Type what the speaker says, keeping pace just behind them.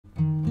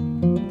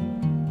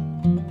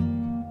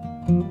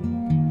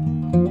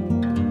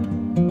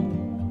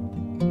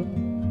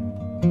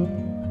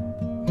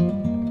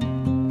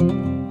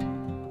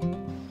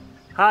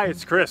Hi,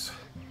 it's Chris.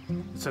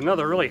 It's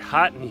another really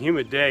hot and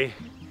humid day.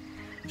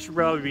 I should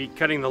probably be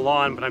cutting the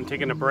lawn, but I'm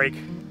taking a break.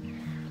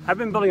 I've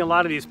been building a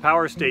lot of these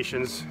power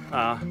stations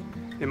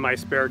in my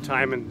spare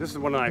time, and this is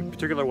one I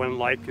particular one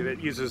like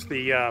that uses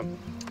the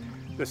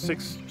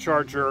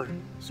 6-charger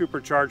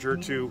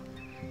supercharger to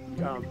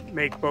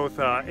make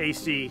both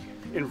AC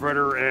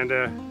inverter and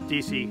a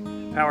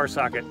DC power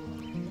socket.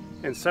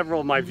 And several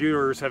of my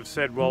viewers have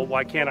said, well,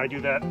 why can't I do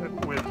that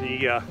with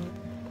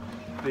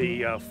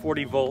the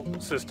 40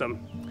 volt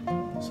system?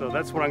 So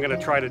that's what I'm going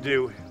to try to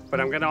do, but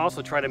I'm going to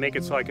also try to make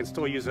it so I can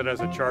still use it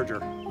as a charger.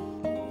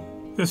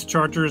 This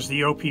charger is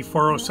the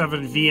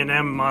OP407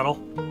 V&M model.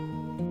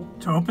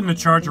 To open the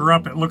charger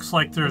up, it looks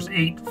like there's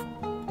 8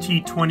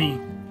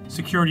 T20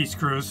 security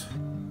screws.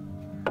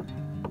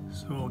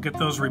 So we'll get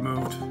those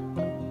removed.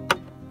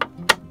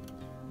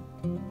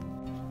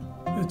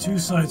 The two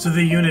sides of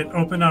the unit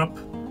open up,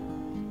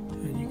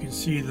 and you can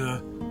see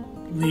the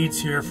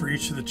leads here for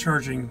each of the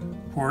charging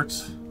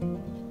ports.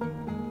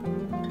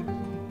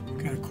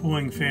 Got a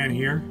cooling fan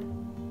here.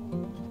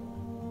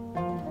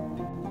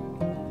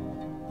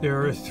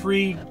 There are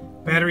 3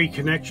 battery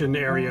connection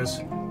areas,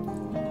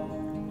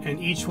 and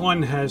each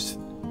one has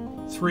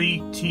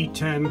 3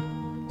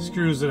 T10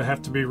 screws that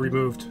have to be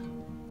removed.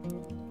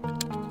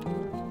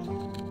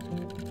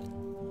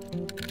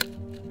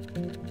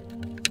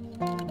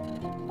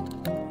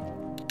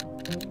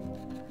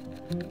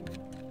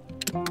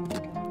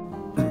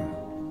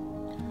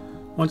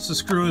 Once the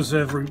screws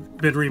have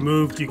been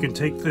removed, you can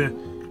take the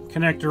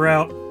connector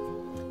out,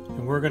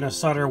 and we're going to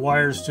solder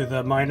wires to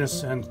the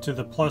minus and to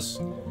the plus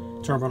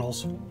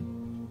terminals.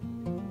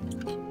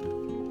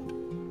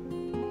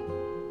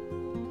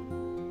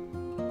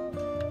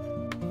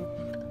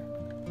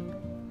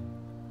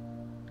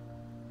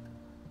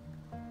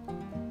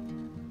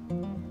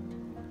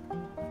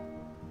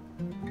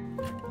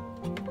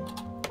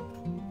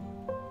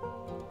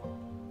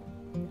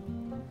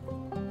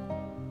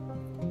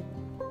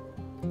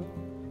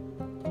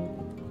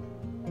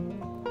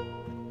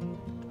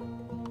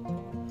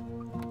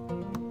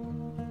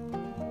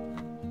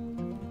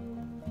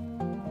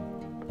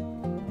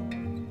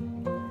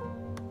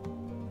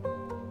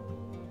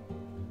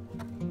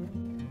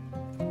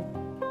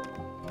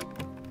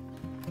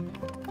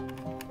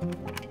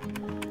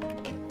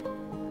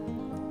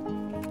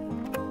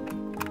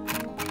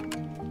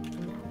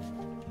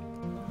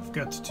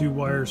 Got the 2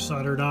 wires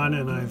soldered on,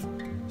 and I've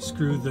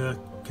screwed the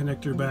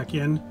connector back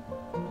in.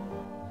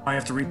 I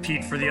have to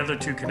repeat for the other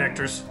 2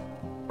 connectors.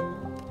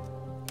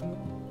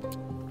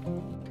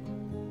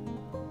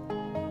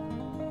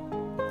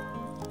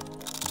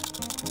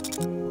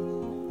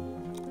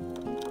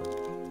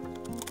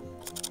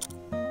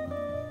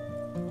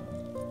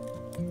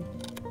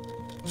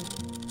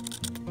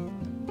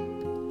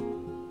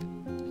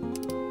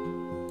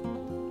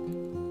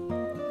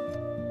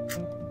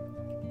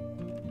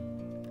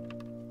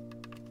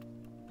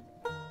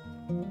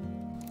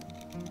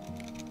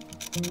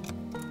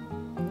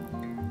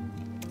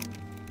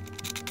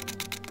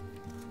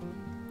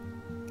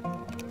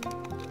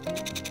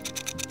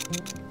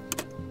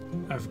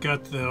 I've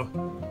got the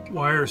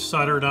wires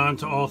soldered on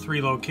to all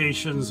 3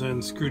 locations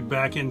and screwed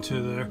back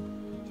into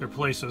their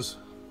places.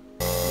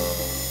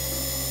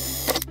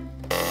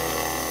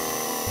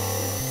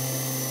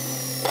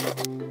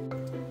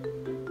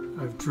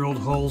 I've drilled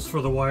holes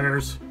for the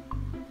wires,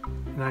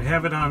 and I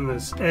have it on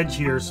this edge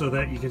here so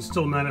that you can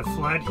still mount it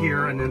flat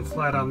here and then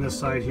flat on this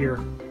side here.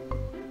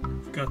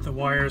 I've got the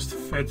wires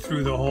fed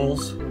through the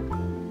holes.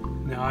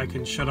 Now I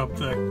can shut up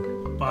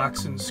the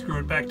box and screw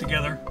it back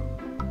together.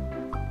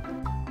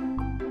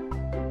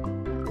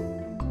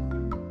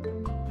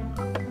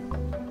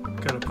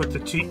 Got to put the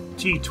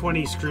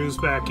T20 screws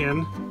back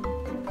in.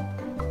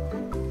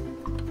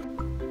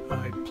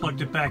 I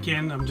plugged it back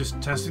in. I'm just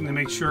testing to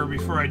make sure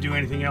before I do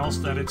anything else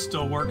that it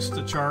still works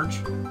to charge,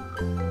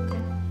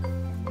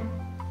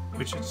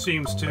 which it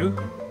seems to.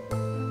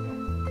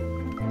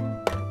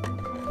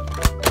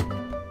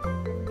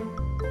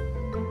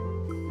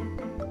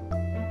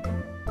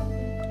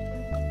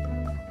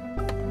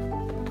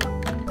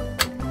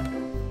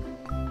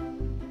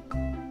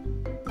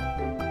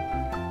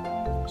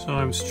 So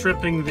I'm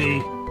stripping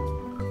the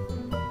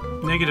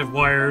negative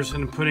wires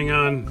and putting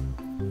on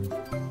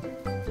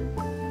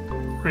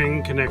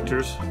ring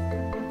connectors.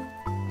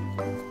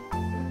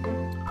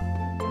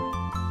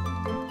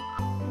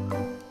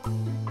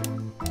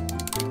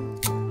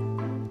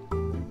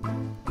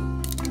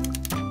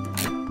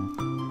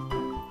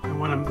 I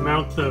want to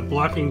mount the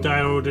blocking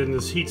diode in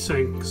this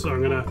heatsink, so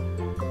I'm going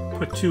to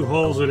put 2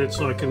 holes in it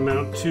so I can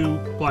mount 2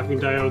 blocking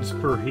diodes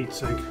per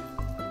heatsink.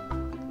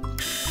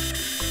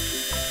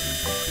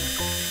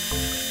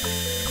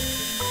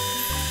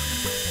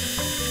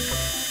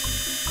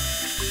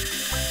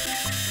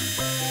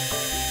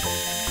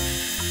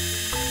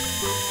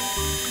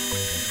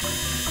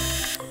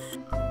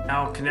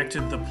 Now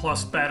connected the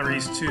plus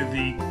batteries to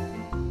the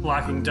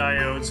blocking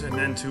diodes and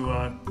then to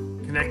a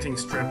connecting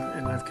strip,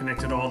 and I've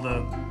connected all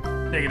the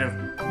negative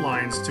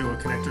lines to a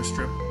connector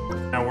strip.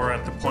 Now we're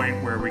at the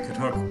point where we could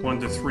hook 1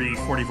 to 3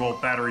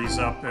 40-volt batteries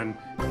up and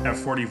have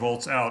 40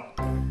 volts out.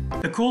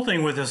 The cool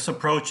thing with this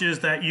approach is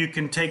that you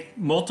can take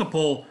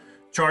multiple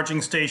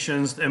charging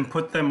stations and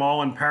put them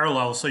all in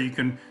parallel so you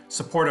can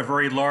support a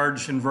very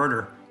large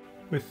inverter.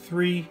 With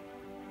 3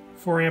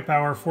 4 amp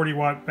hour 40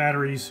 watt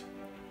batteries,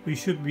 we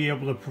should be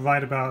able to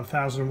provide about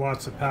 1,000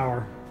 watts of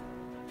power.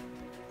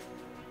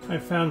 I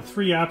found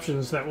 3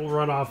 options that will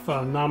run off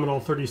nominal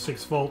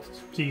 36 volt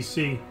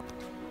DC.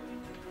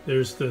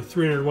 There's the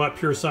 300 watt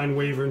pure sine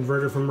wave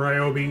inverter from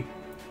RYOBI.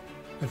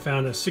 I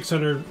found a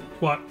 600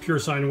 watt pure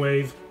sine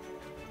wave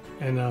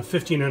and a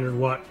 1500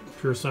 watt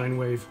pure sine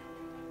wave.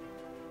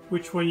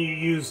 Which one you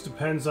use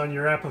depends on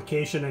your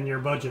application and your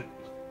budget.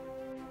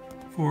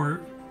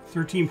 For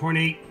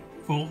 13.8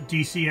 volt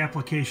DC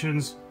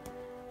applications,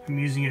 I'm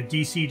using a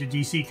DC to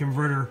DC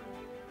converter.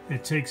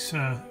 It takes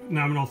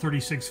nominal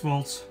 36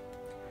 volts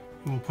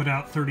and will put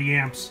out 30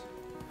 amps.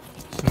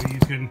 So you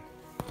can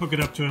hook it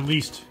up to at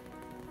least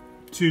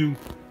 2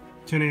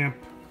 10 amp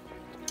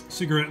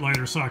cigarette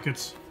lighter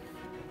sockets.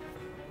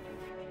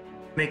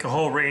 Make a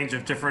whole range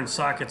of different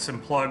sockets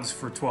and plugs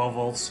for 12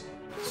 volts.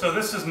 So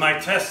this is my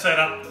test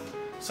setup,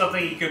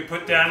 something you could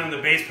put down in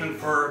the basement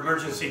for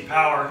emergency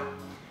power.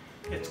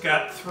 It's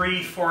got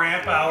 3 4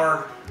 amp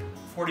hour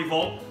 40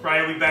 volt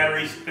RYOBI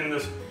batteries in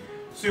this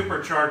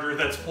supercharger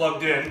that's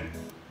plugged in.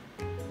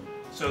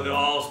 So they'll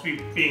all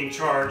be being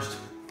charged.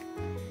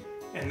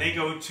 And they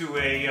go to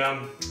a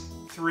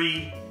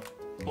 3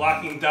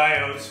 blocking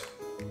diodes,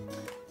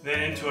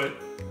 then into a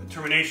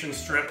termination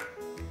strip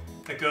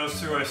that goes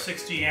through a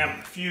 60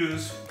 amp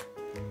fuse,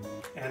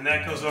 and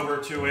that goes over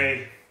to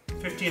a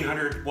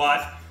 1500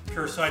 watt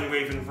pure sine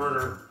wave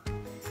inverter.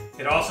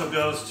 It also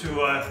goes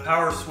to a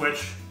power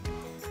switch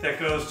that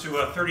goes to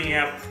a 30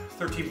 amp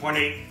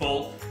 13.8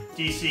 volt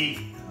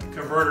DC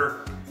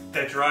converter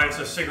that drives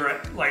a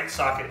cigarette light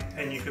socket,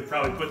 and you could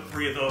probably put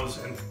 3 of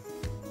those in.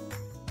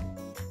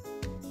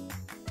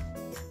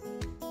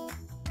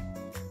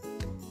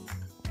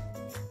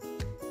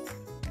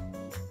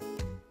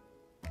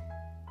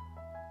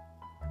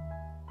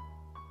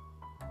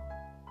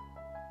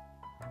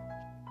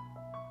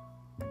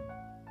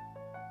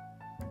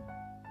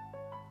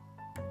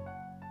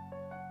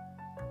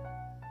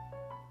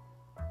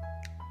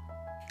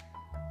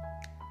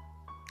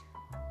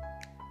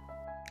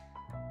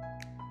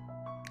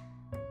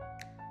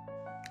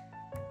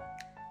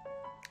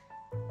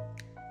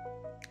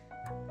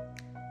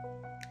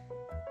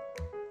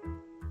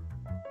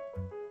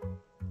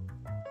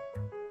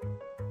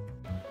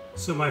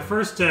 So my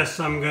first test,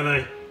 I'm going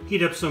to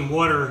heat up some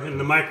water in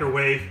the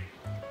microwave.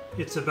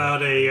 It's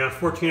about a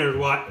 1400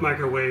 watt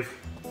microwave,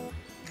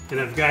 and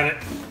I've got it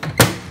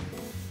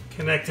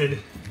connected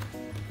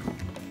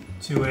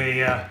to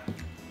a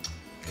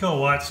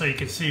kilowatt, so you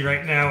can see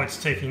right now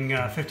it's taking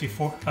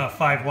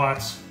 5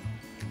 watts,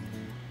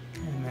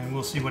 and then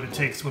we'll see what it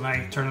takes when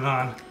I turn it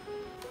on.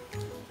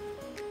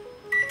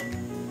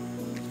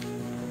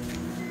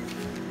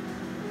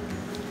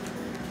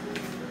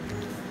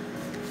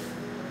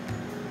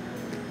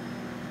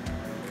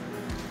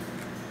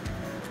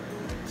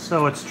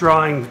 So it's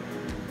drawing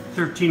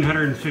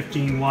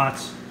 1315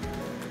 watts.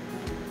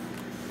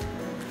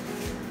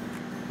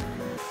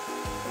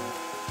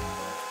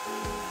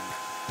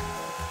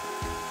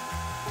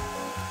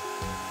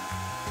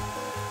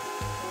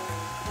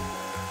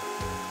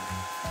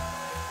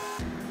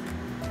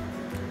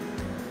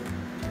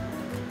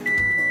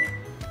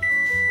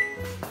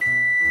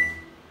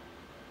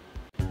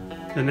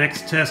 The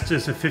next test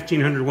is a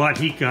 1500 watt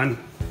heat gun.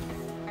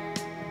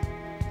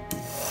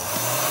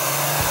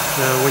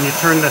 So when you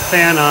turn the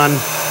fan on,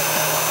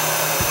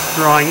 it's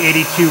drawing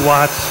 82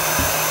 watts.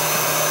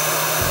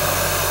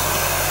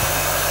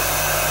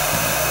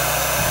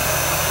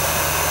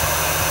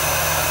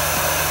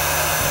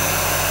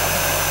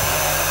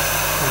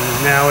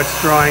 And now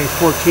it's drawing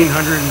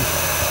 1400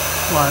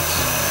 watts.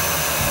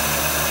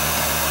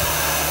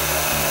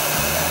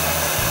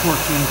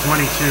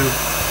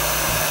 1422.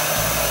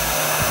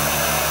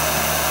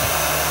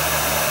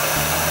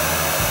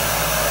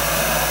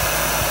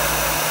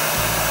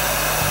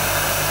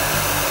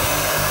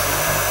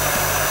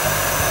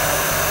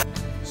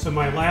 So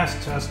my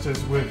last test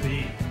is with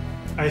the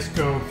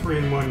IceGo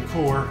 3-in-1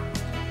 core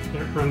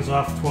that runs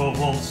off 12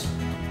 volts.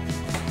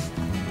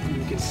 And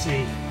you can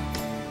see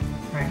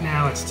right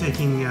now it's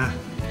taking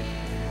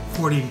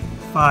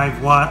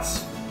 45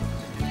 watts,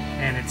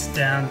 and it's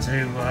down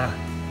to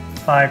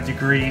 5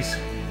 degrees,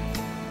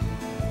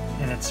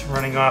 and it's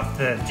running off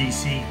the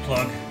DC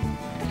plug.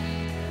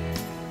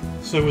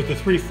 So with the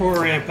 3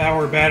 4 amp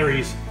hour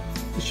batteries,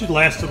 this should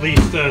last at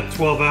least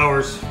 12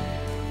 hours.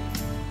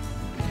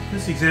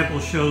 This example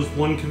shows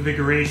one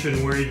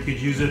configuration where you could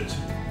use it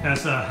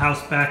as a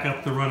house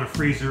backup to run a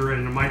freezer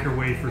and a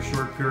microwave for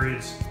short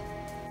periods.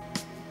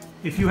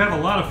 If you have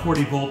a lot of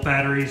 40 volt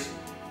batteries,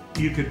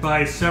 you could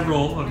buy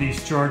several of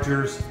these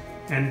chargers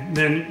and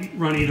then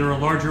run either a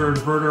larger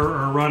inverter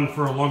or run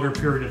for a longer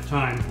period of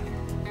time.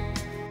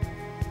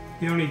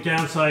 The only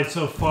downside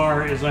so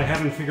far is I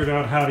haven't figured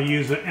out how to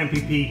use an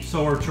MPP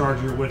solar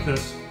charger with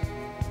this.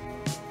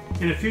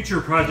 In a future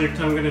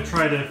project, I'm going to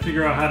try to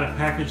figure out how to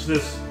package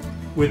this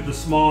with the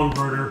small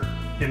inverter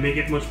and make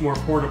it much more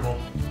portable.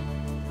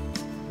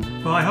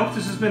 Well, I hope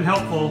this has been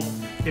helpful.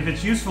 If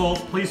it's useful,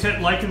 please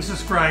hit like and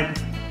subscribe,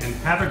 and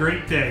have a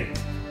great day.